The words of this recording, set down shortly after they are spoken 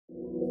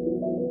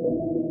My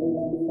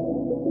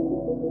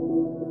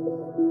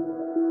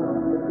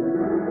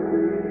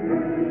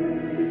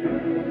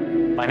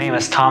name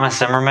is Thomas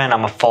Zimmerman.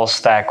 I'm a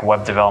full-stack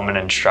web development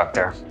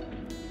instructor.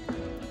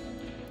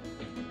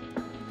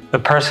 The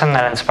person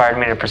that inspired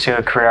me to pursue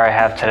the career I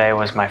have today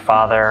was my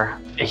father.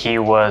 He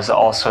was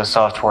also a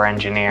software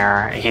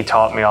engineer. He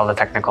taught me all the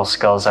technical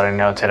skills that I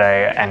know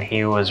today, and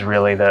he was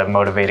really the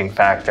motivating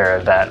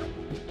factor that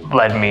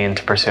led me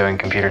into pursuing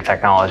computer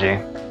technology.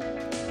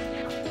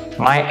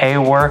 My A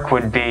work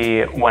would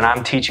be when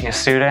I'm teaching a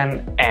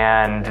student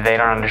and they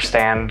don't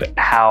understand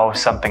how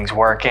something's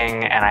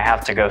working and I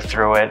have to go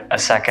through it a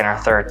second or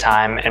third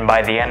time, and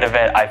by the end of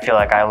it I feel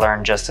like I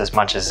learned just as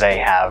much as they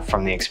have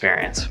from the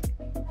experience.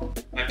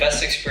 My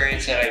best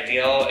experience at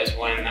Ideal is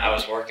when I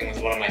was working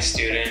with one of my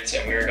students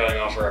and we were going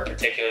over a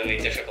particularly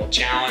difficult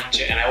challenge,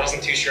 and I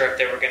wasn't too sure if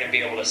they were going to be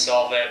able to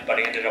solve it, but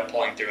I ended up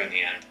pulling through in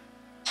the end.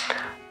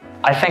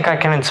 I think I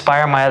can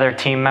inspire my other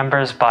team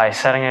members by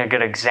setting a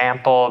good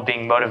example,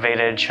 being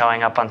motivated,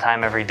 showing up on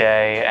time every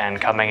day, and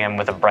coming in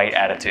with a bright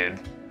attitude.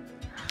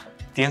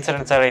 The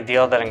incidents at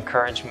Ideal that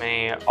encourage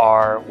me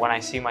are when I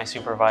see my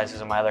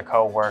supervisors and my other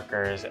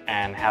co-workers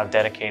and how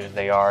dedicated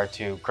they are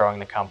to growing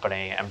the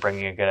company and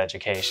bringing a good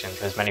education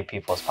to as many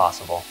people as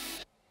possible.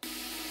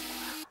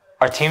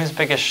 Our team's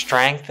biggest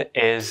strength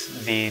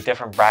is the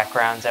different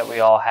backgrounds that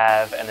we all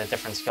have and the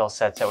different skill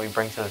sets that we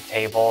bring to the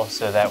table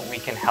so that we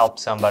can help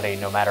somebody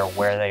no matter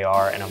where they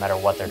are and no matter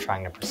what they're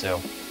trying to pursue.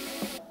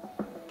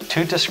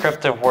 Two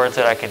descriptive words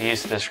that I could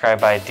use to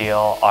describe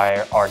Ideal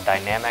are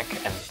dynamic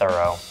and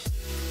thorough.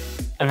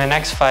 In the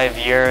next 5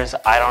 years,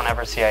 I don't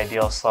ever see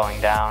Ideal slowing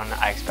down.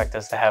 I expect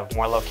us to have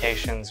more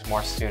locations,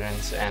 more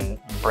students, and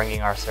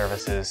bringing our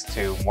services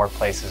to more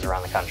places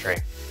around the country.